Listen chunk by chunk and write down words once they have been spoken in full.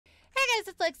guys,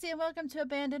 it's Lexi and welcome to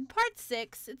Abandoned Part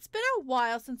 6. It's been a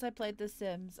while since I played The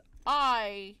Sims.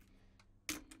 I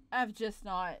have just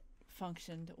not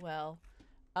functioned well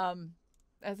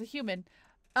as a human.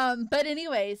 But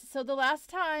anyways, so the last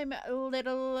time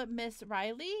little Miss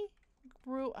Riley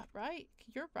grew up, right?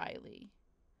 You're Riley.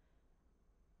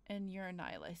 And you're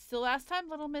Nyla. So last time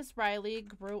little Miss Riley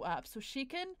grew up, so she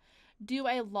can do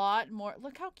a lot more.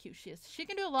 Look how cute she is. She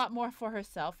can do a lot more for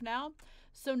herself now.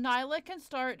 So Nyla can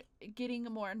start getting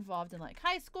more involved in like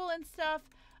high school and stuff.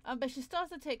 But she still has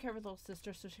to take care of her little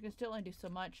sister, so she can still only do so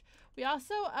much. We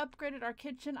also upgraded our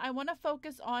kitchen. I want to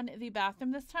focus on the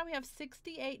bathroom this time. We have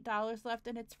 $68 left,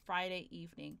 and it's Friday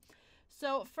evening.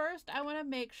 So first, I want to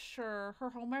make sure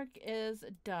her homework is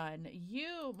done.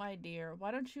 You, my dear,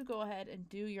 why don't you go ahead and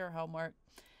do your homework?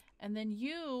 And then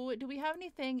you, do we have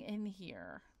anything in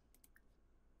here?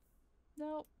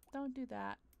 Nope, don't do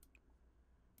that.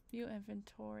 View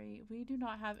inventory. We do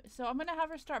not have, so I'm going to have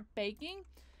her start baking.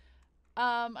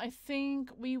 I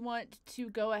think we want to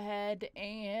go ahead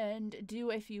and do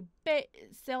a few,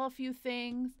 sell a few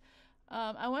things.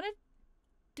 I want to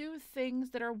do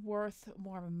things that are worth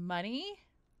more money.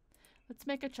 Let's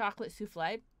make a chocolate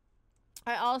souffle.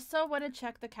 I also want to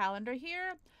check the calendar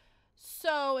here.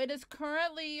 So it is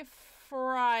currently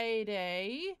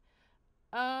Friday.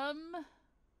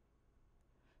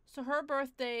 So her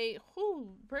birthday,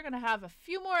 whew, we're going to have a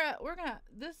few more,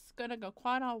 this is going to go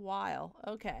quite a while.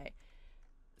 Okay.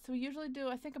 So we usually do,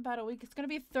 I think, about a week. It's going to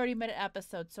be a 30-minute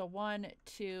episode. So 1,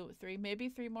 2, 3, maybe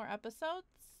 3 more episodes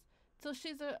till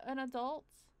she's an adult.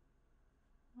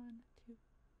 1, 2,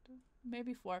 3,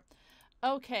 maybe 4.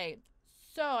 Okay.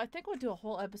 So I think we'll do a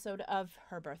whole episode of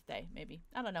her birthday, maybe.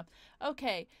 I don't know.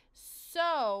 Okay.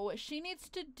 So she needs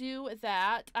to do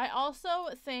that. I also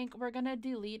think we're going to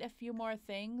delete a few more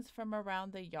things from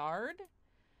around the yard.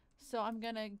 So I'm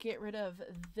going to get rid of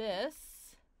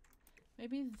this.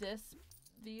 Maybe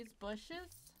these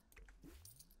bushes.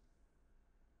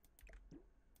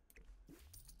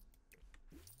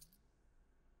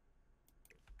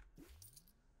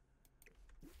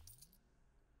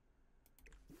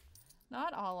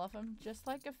 Not all of them, just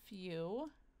like a few.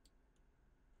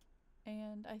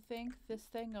 And I think this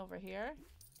thing over here.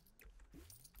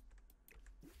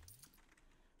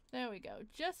 There we go.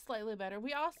 Just slightly better.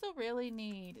 We also really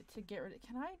need to get rid of...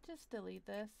 Can I just delete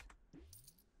this?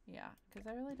 Yeah, because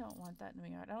I really don't want that in my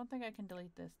yard. I don't think I can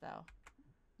delete this, though.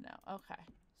 No. Okay.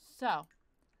 So.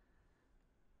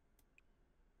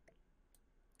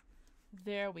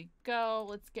 There we go.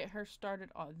 Let's get her started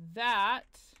on that.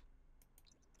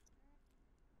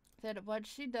 Then what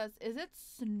she does, is it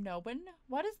snowing?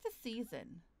 What is the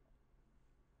season?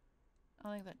 I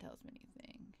don't think that tells me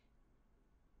anything.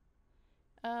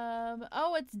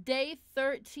 Oh, it's day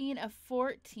 13 of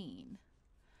 14.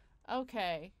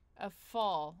 Okay, of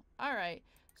fall. All right.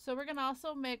 So we're going to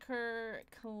also make her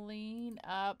clean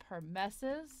up her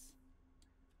messes.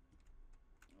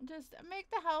 Just make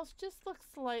the house just look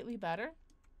slightly better.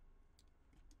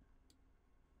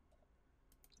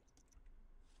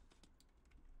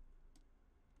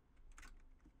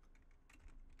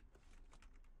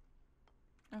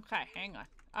 Okay, hang on.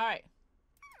 All right.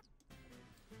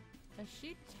 Is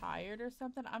she tired or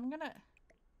something? I'm gonna...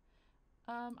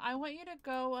 I want you to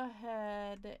go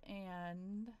ahead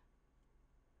and...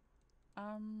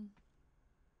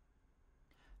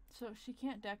 So she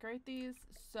can't decorate these,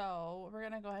 so we're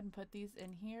gonna go ahead and put these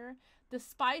in here. The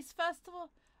Spice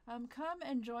Festival. Come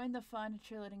and join the fun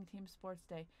cheerleading team sports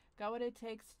day. Got what it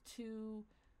takes to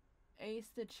ace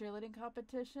the cheerleading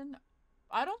competition?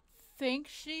 I don't think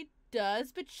she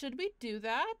does, but should we do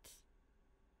that?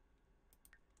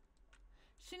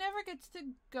 She never gets to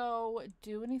go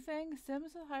do anything.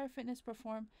 Sims with higher fitness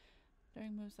perform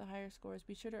during moves the higher scores.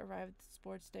 Be sure to arrive at the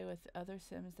sports day with other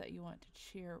Sims that you want to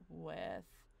cheer with.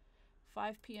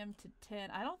 5 p.m. to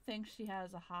 10. I don't think she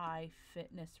has a high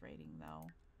fitness rating, though.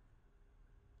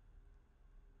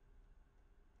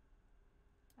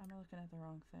 I'm looking at the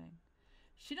wrong thing.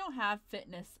 She don't have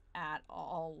fitness at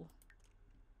all.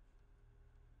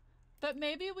 But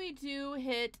maybe we do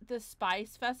hit the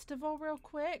Spice Festival real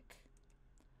quick.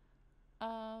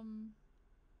 Oh,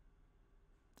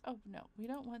 no. We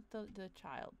don't want the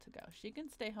child to go. She can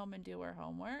stay home and do her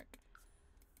homework.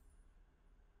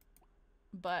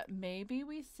 But maybe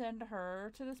we send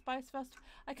her to the Spice Festival.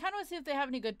 I kind of want to see if they have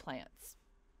any good plants.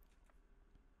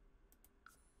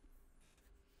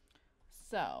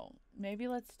 So, maybe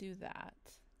let's do that.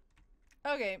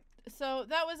 Okay, so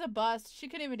that was a bust. She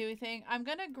couldn't even do anything. I'm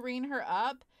going to green her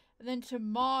up. And then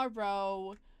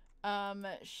tomorrow,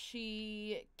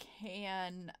 she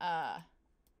can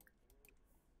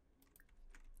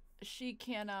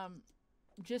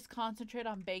just concentrate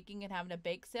on baking and having a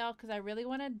bake sale because I really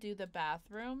want to do the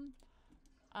bathroom.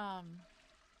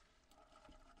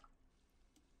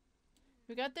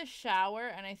 We got the shower,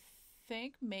 and I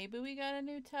think maybe we got a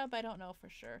new tub. I don't know for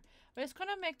sure. But it's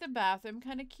gonna make the bathroom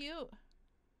kind of cute.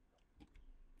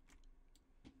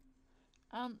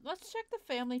 Let's check the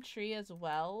family tree as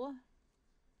well.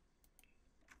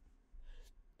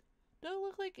 Don't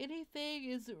look like anything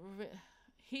is.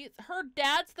 Her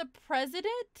dad's the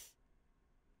president?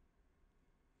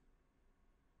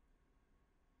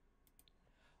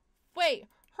 Wait,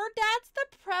 her dad's the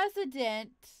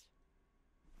president.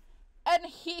 And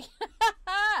he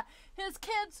his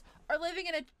kids are living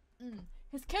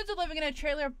in a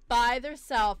trailer by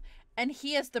themselves, and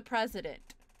he is the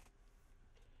president.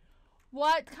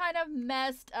 What kind of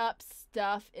messed up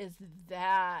stuff is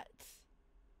that?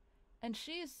 And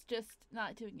she's just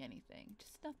not doing anything.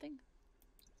 Just nothing.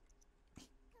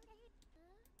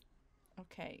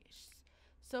 Okay.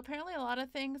 So apparently a lot of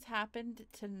things happened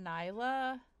to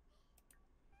Nyla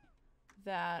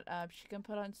that she can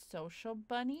put on Social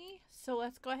Bunny. So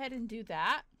let's go ahead and do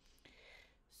that.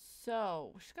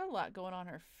 So she's got a lot going on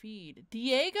her feed.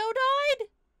 Diego died?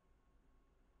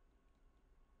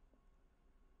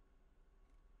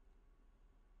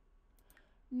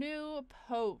 New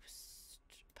post.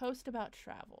 Post about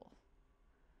travel.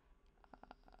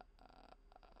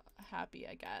 Happy,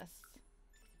 I guess.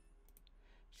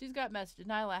 She's got messages.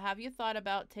 Nyla, have you thought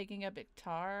about taking up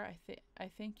guitar? I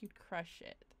think you'd crush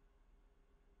it.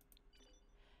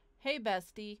 Hey,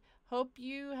 bestie. Hope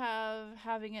you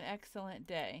having an excellent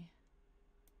day.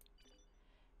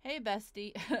 Hey,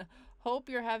 bestie. Hope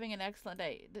you're having an excellent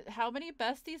day. How many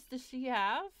besties does she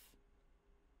have?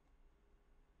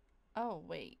 Oh,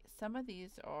 wait. Some of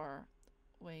these are...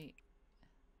 Wait.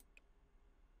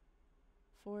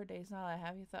 4 days. Nyla,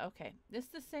 have you thought... Okay. This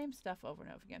is the same stuff over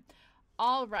and over again.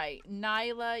 All right.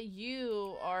 Nyla,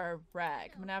 you are a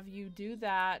wreck. I'm going to have you do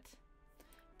that.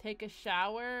 Take a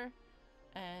shower.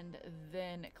 And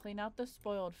then clean out the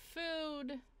spoiled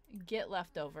food. Get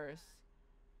leftovers.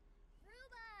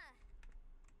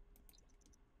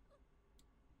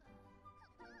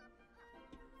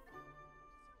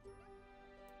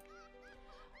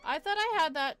 I thought I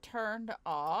had that turned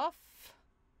off.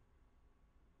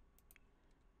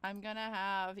 I'm gonna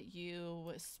have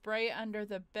you spray under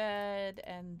the bed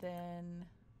and then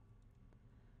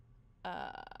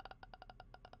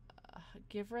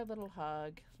give her a little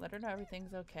hug. Let her know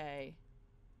everything's okay.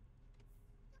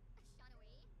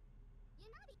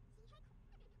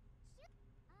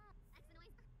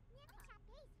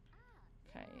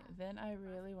 Okay, then I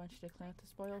really want you to clean up the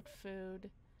spoiled food.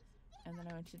 And then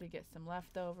I want you to get some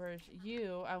leftovers.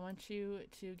 I want you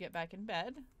to get back in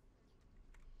bed.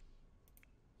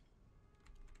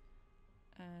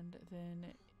 And then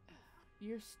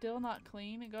you're still not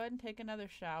clean. Go ahead and take another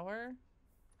shower.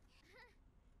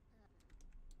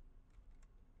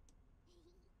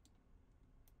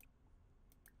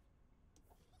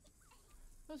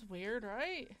 That was weird,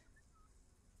 right?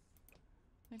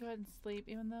 Go ahead and sleep.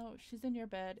 Even though she's in your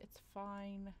bed, it's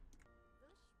fine.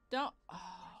 Don't... Oh.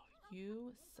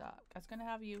 You suck. I was gonna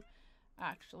have you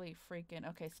actually freaking...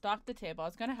 Okay, stock the table. I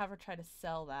was gonna have her try to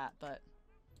sell that, but...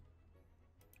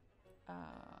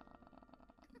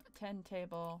 10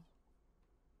 table.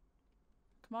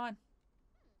 Come on.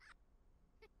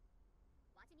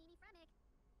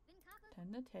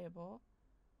 10 the table.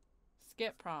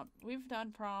 Skip prom. We've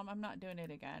done prom. I'm not doing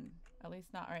it again. At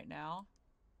least not right now.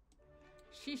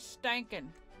 She's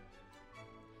stankin'.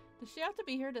 Does she have to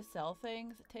be here to sell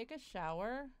things? Take a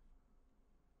shower.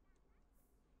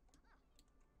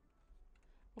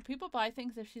 Will people buy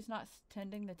things if she's not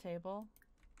tending the table?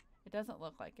 It doesn't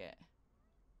look like it.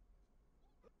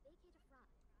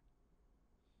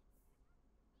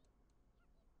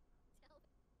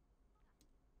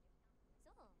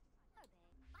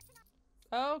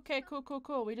 Okay,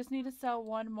 cool. We just need to sell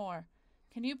one more.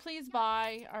 Can you please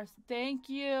buy our... Thank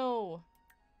you.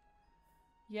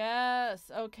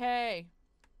 Yes, okay.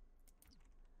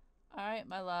 All right,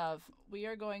 my love. We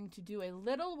are going to do a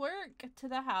little work to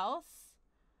the house.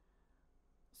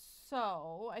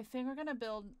 So, I think we're going to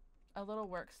build a little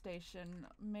workstation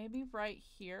maybe right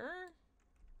here.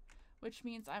 Which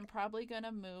means I'm probably going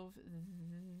to move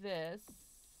this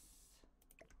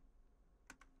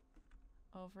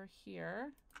over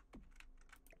here.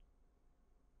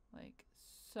 Like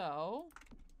so.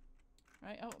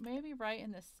 Right? Oh, maybe right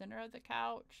in the center of the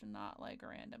couch and not like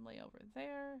randomly over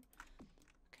there.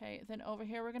 Okay, then over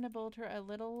here we're going to build her a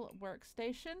little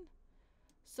workstation.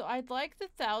 So I'd like the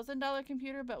 $1,000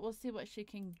 computer, but we'll see what she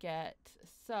can get.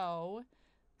 So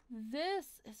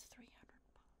this is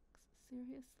 $300.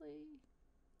 Seriously?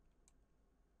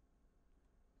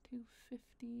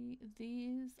 250.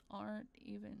 These aren't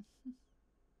even. An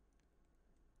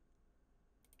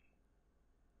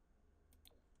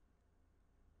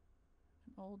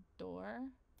old door.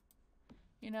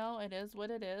 You know, it is what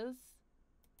it is.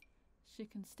 She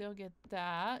can still get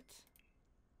that.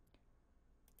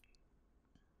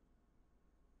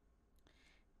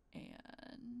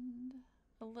 And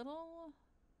a little,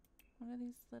 one of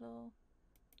these little,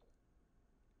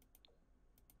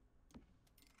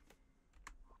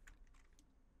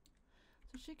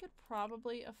 so she could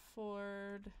probably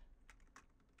afford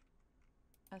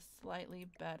a slightly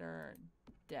better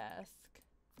desk.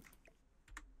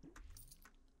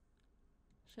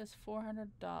 She has $400,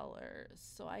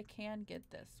 so I can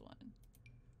get this one.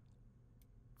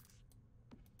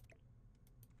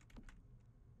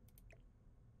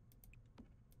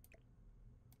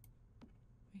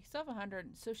 We still have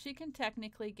 100, so she can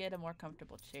technically get a more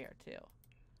comfortable chair too.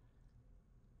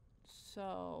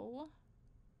 So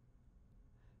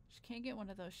she can't get one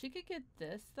of those. She could get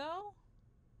this though.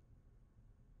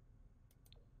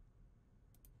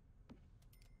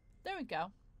 There we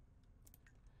go.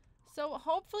 So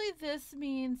hopefully this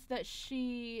means that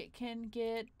she can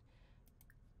get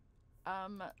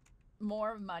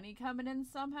more money coming in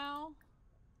somehow.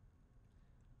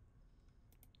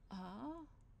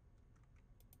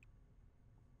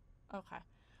 Okay.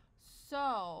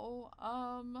 So,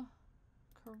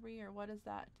 career, what does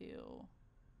that do?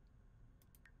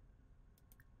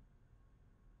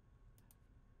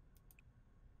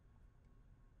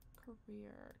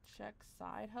 Career, check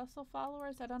side hustle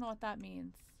followers? I don't know what that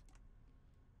means.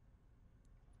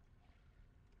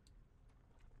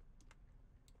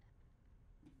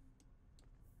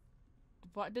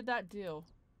 What did that do?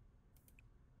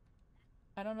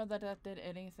 I don't know that that did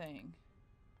anything.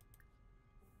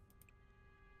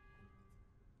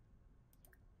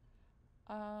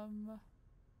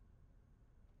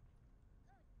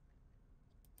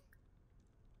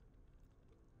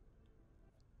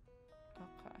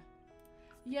 Okay.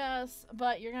 Yes,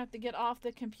 but you're gonna have to get off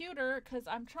the computer because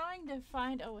I'm trying to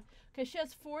find a. Okay, she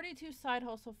has 42 side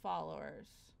hustle followers.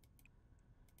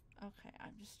 Okay,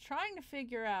 I'm just trying to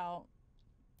figure out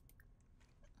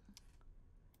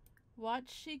what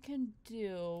she can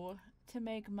do to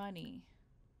make money.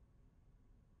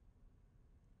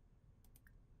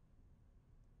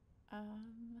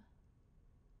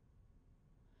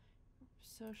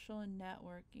 Social and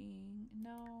networking.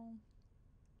 No.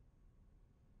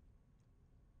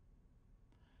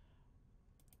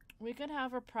 We could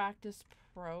have her practice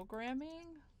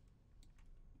programming.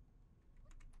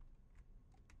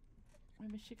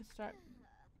 Maybe she could start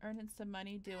earning some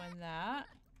money doing that.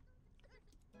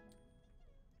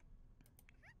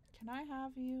 Can I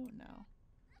have you? No.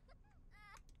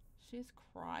 She's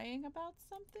crying about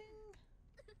something?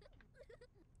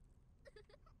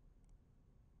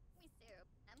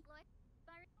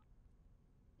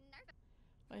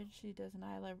 What she does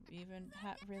Nyla even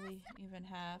really even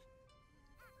have?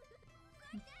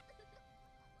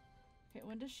 Okay,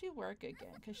 when does she work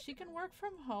again? Because she can work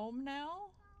from home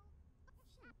now.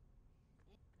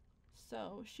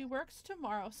 So she works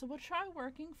tomorrow. So we'll try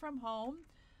working from home.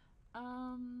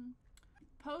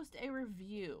 Post a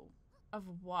review of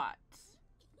what?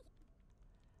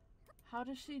 How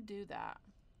does she do that?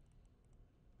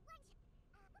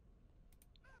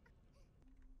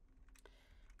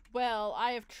 Well,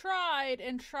 I have tried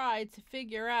and tried to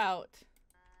figure out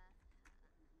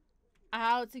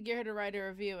how to get her to write a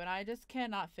review, and I just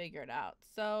cannot figure it out.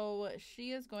 So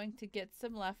she is going to get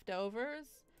some leftovers,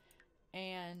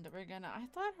 and we're gonna. I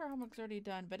thought her homework's already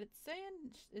done, but it's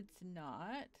saying it's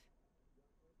not.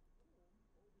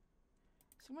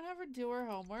 So I'm gonna have her do her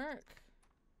homework.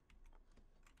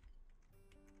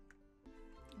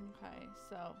 Okay,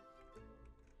 so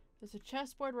there's a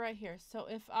chessboard right here. So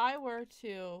if I were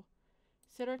to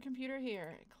sit our computer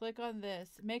here, click on this,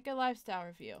 make a lifestyle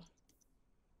review.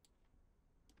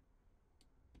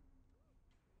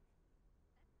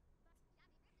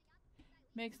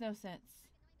 Makes no sense.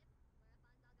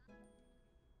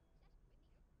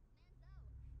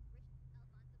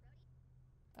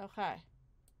 Okay.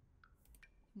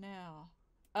 Now,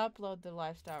 upload the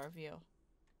lifestyle review.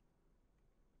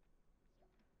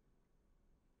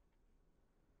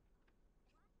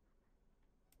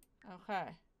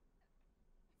 Okay.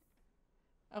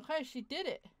 Okay, she did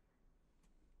it.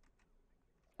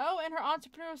 Oh, and her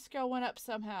entrepreneurial skill went up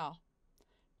somehow.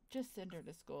 Just send her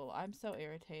to school. I'm so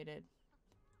irritated.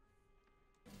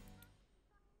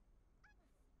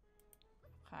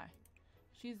 Okay.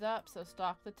 She's up, so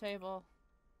stock the table.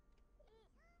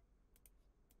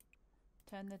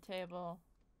 Tend the table.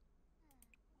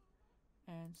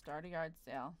 And start a yard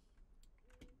sale.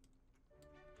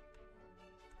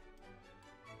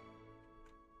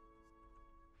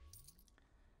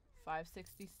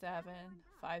 $5.67,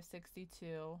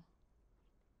 $5.62.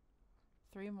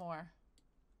 3 more.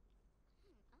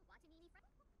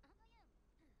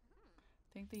 I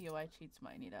think the UI cheats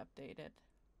might need updated.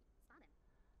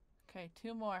 Okay,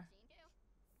 2 more.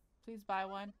 Please buy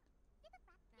one.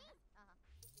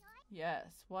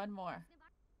 Yes, 1 more.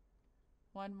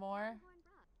 1 more.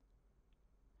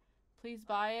 Please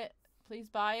buy it. Please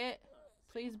buy it.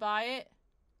 Please buy it.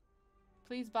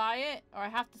 Please buy it, or I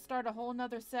have to start a whole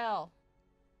nother sell.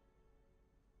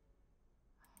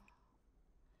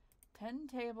 10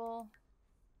 table.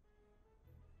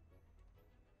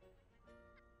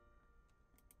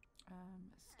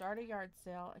 Start a yard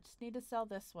sale. I just need to sell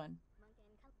this one.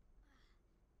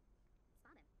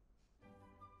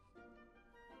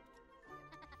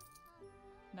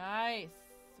 Nice.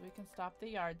 We can stop the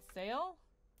yard sale.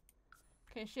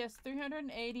 Okay, she has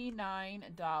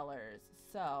 $389.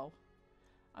 So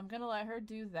I'm gonna let her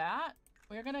do that.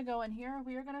 We're gonna go in here.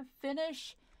 We are gonna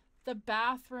finish the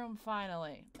bathroom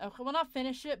finally. Okay, well, not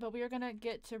finish it, but we are gonna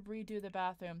get to redo the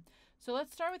bathroom. So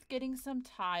let's start with getting some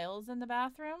tiles in the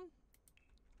bathroom.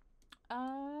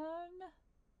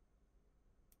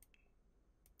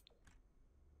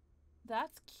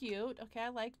 That's cute. Okay, I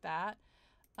like that.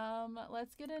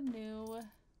 Let's get a new,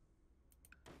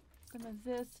 some of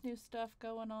this new stuff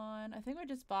going on. I think we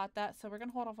just bought that, so we're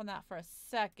gonna hold off on that for a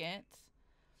second.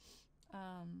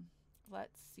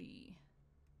 Let's see.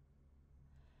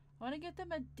 I want to get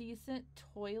them a decent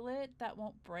toilet that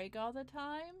won't break all the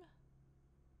time.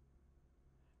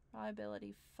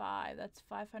 Reliability 5. That's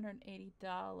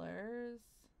 $580.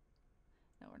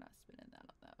 No, we're not spending that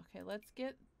on that. Okay, let's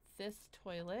get this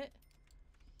toilet.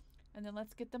 And then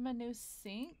let's get them a new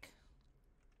sink.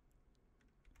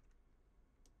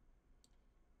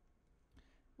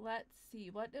 Let's see,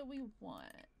 what do we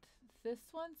want?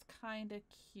 This one's kind of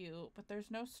cute, but there's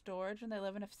no storage and they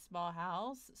live in a small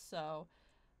house. So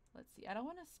let's see. I don't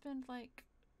want to spend like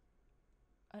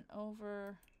an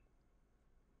over...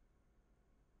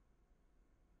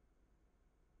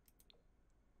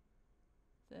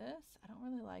 this. I don't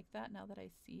really like that now that I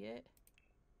see it.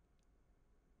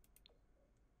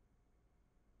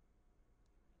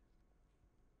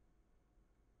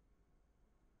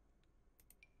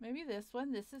 Maybe this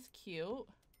one. This is cute.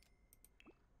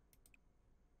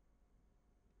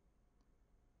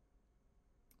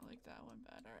 I like that one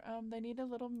better. They need a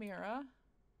little mirror.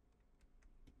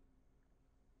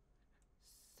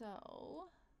 So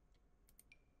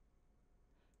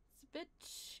it's a bit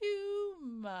too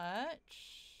much.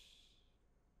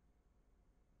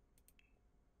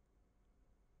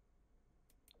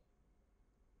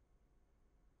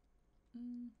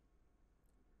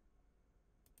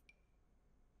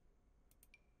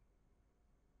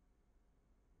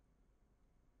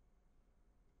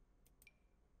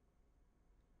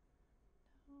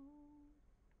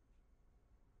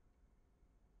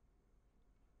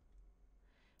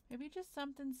 Maybe just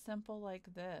something simple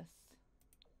like this.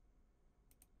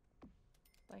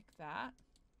 Like that.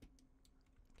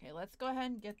 Okay, let's go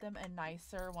ahead and get them a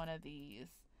nicer one of these.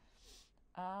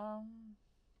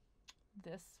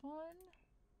 This one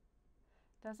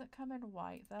doesn't come in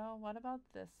white though. What about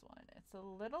this one? It's a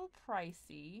little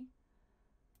pricey.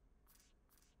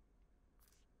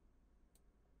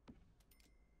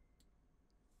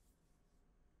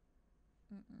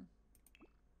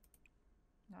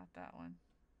 Not that one.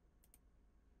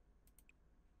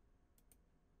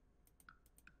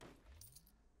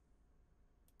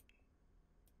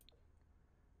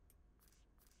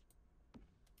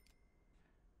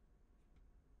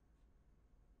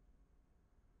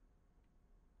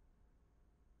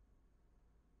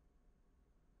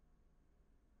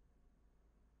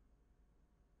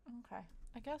 Okay,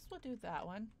 I guess we'll do that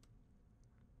one.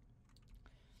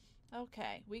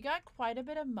 Okay, we got quite a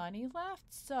bit of money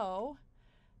left, so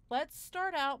let's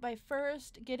start out by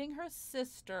first getting her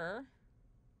sister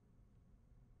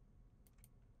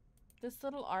this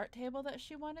little art table that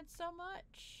she wanted so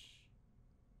much.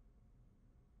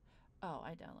 Oh,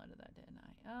 I downloaded that, didn't I?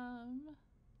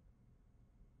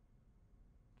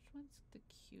 Which one's the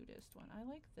cutest one? I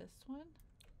like this one.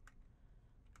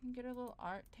 We can get her little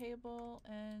art table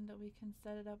and we can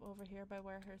set it up over here by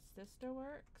where her sister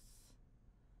works.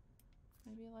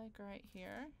 Maybe like right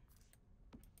here.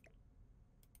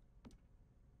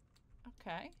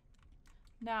 Okay.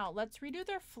 Now let's redo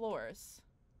their floors.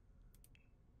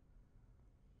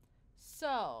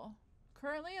 So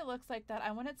currently it looks like that.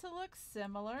 I want it to look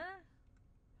similar.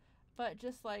 but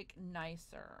just like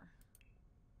nicer.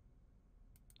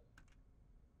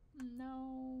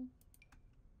 No.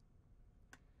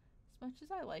 As much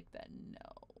as I like that, no.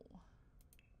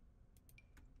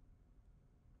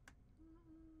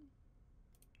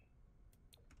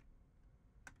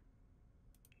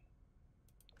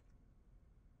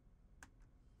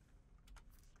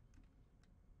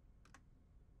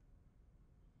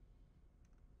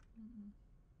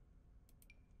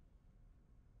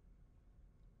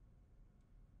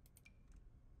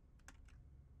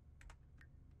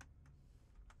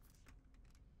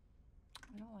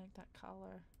 I don't like that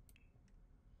color.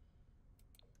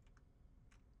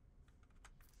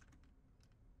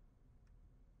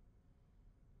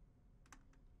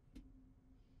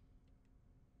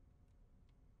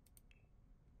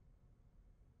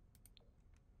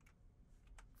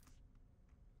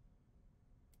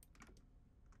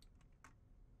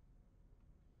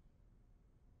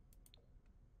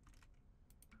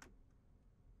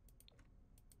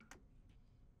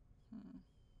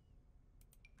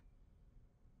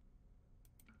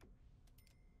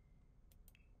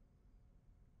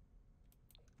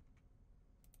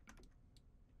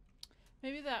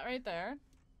 Maybe that right there.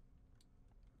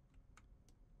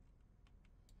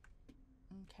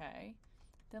 Okay.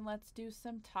 Then let's do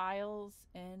some tiles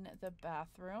in the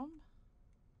bathroom.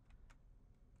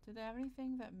 Do they have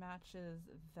anything that matches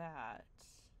that?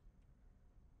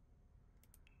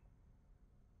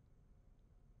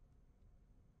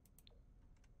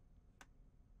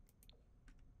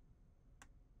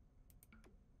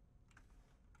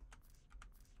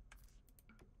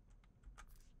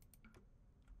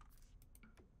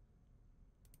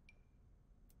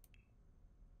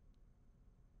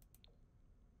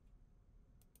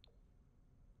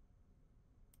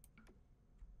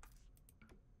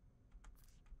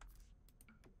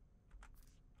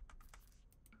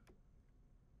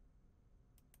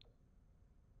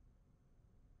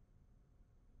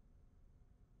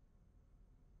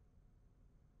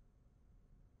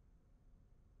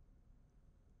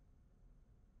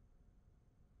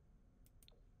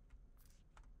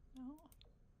 No.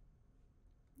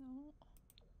 No.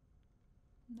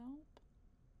 Nope.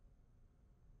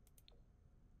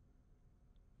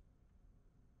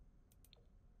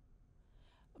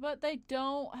 But they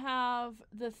don't have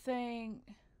the thing,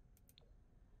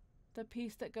 the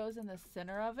piece that goes in the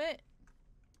center of it.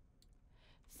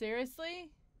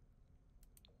 Seriously?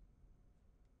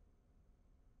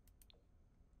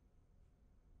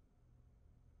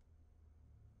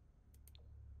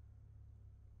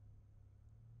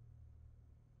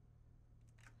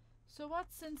 So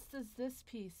what sense does this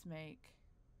piece make?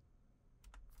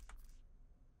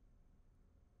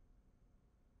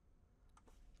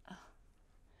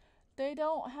 They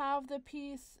don't have the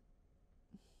piece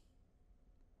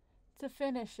to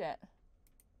finish it.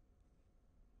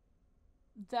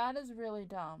 That is really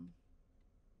dumb.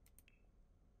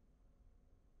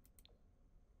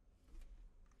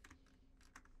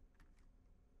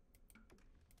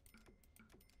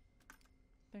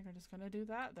 I think we're just gonna do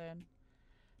that then.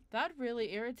 That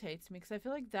really irritates me because I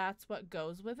feel like that's what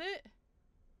goes with it.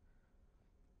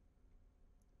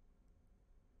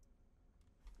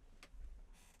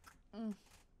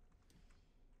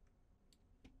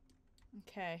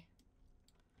 Okay.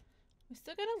 We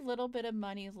still got a little bit of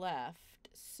money left.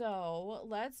 So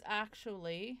let's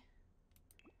actually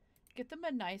get them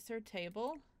a nicer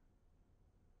table.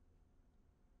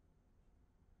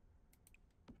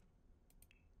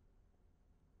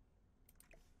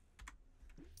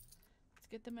 Let's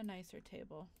get them a nicer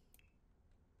table.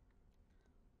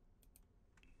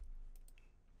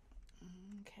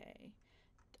 Okay.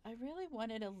 I really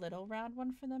wanted a little round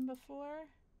one for them before.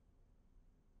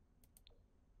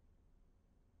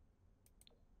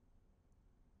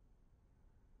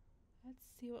 Let's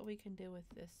see what we can do with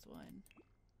this one.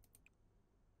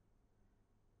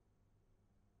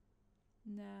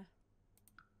 Nah.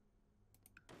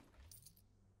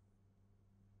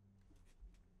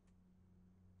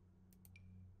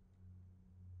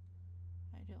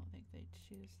 I don't think they'd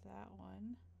choose that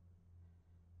one.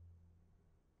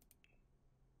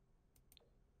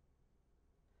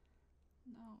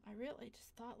 No, I really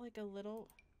just thought like a little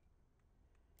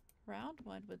round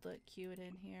one would look cute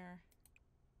in here.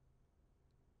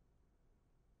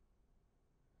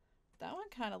 That one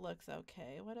kind of looks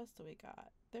okay. What else do we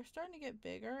got? They're starting to get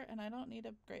bigger, and I don't need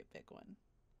a great big one.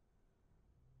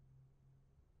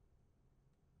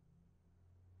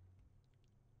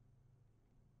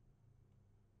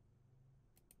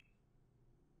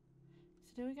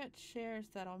 So do we got chairs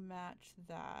that'll match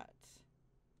that?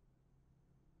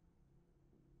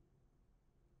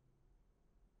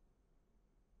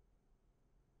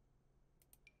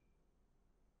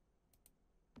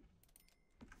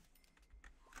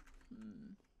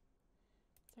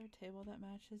 there a table that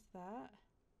matches that?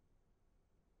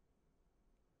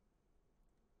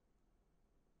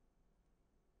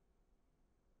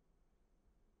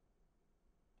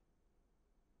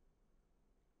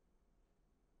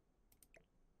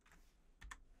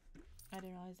 I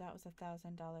didn't realize that was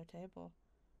 $1,000 table.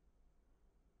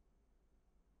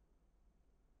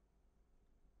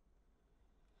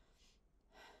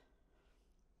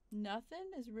 Nothing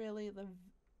is really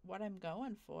what I'm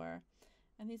going for.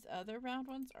 And these other round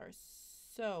ones are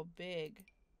so big.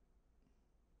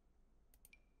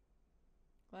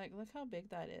 Like, look how big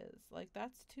that is. Like,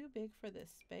 that's too big for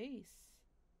this space.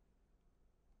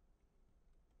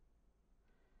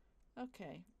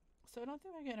 Okay, so I don't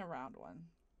think we're getting a round one.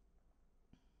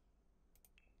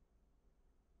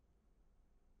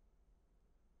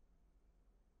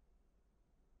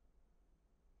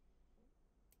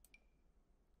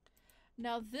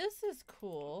 Now this is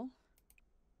cool.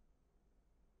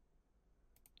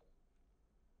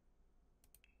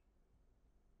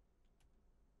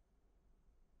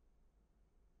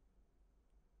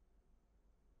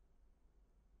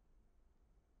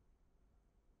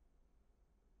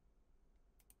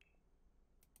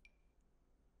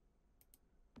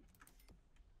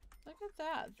 Look at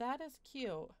that. That is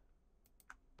cute. Okay,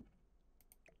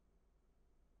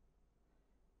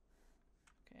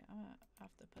 I'm gonna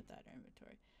have to put that in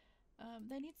inventory.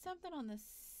 They need something on the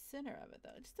center of it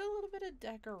though. Just a little bit of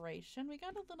decoration. We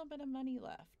got a little bit of money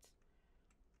left.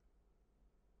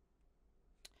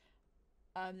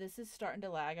 This is starting to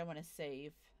lag. I want to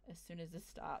save as soon as this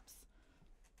stops.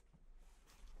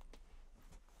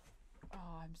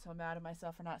 Oh, I'm so mad at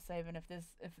myself for not saving. If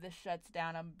this shuts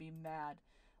down, I'm gonna be mad.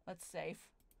 Let's save.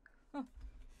 Huh.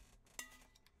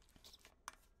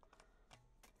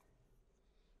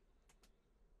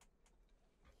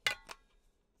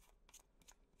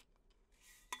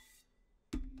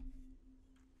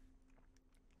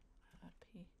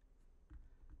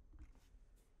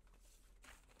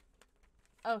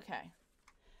 Okay.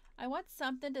 I want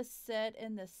something to sit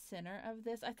in the center of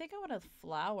this. I think I want a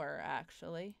flower,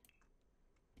 actually.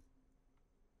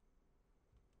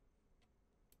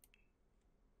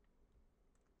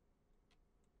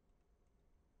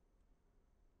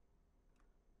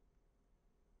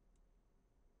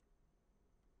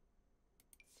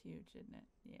 It's huge, isn't it?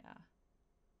 Yeah.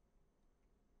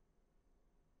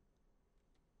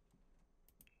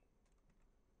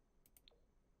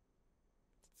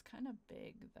 It's kind of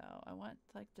big, though. I want,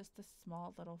 like, just a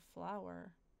small little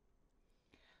flower.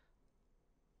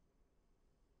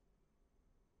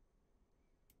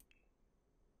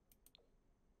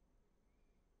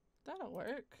 That'll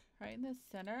work. Right in the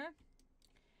center.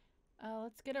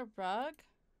 Let's get a rug.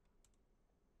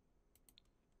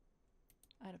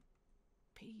 I had a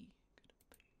pee.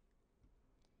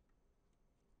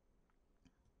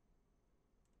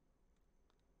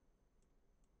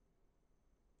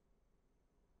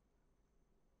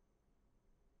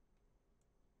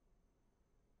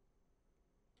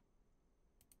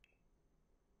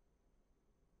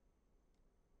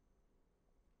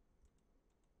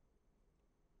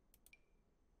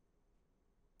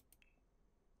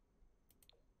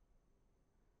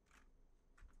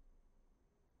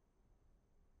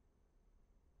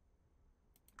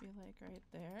 Be like right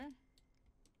there. I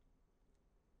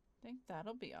think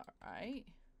that'll be all right.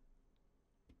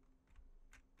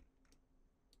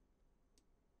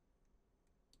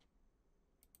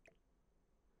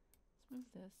 Let's move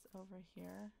this over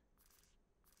here.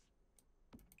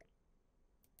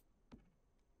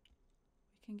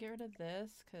 We can get rid of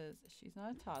this because she's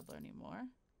not a toddler anymore.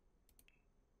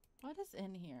 What is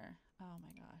in here? Oh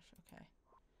my gosh, okay.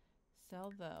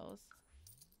 Sell those.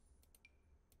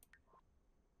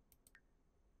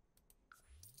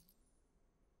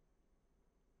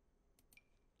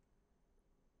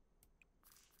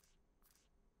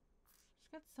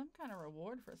 She's got some kind of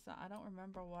reward for some. I don't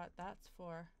remember what that's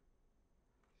for.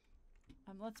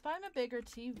 Let's buy him a bigger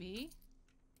TV.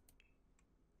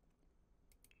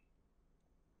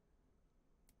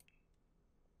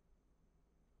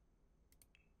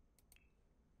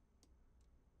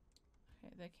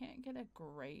 Okay, they can't get a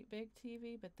great big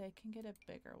TV, but they can get a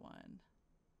bigger one.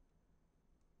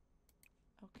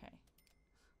 Okay.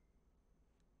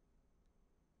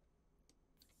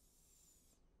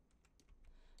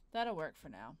 That'll work for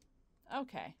now.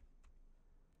 Okay.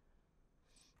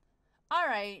 All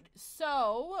right,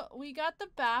 so we got the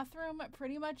bathroom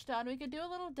pretty much done. We could do a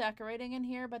little decorating in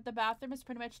here, but the bathroom is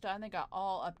pretty much done. They got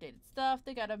all updated stuff.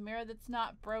 They got a mirror that's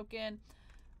not broken.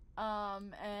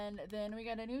 And then we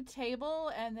got a new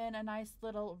table and then a nice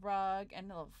little rug and a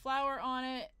little flower on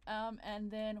it.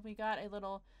 And then we got a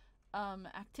little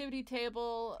activity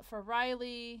table for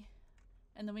Riley,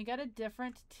 and then we got a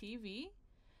different TV.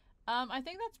 I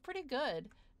think that's pretty good.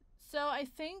 So I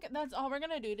think that's all we're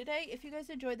going to do today. If you guys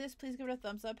enjoyed this, please give it a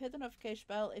thumbs up. Hit the notification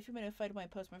bell if you're notified when I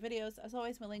post more videos. As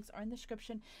always, my links are in the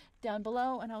description down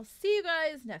below, and I'll see you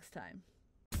guys next time.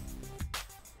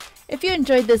 If you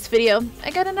enjoyed this video,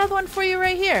 I got another one for you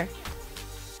right here.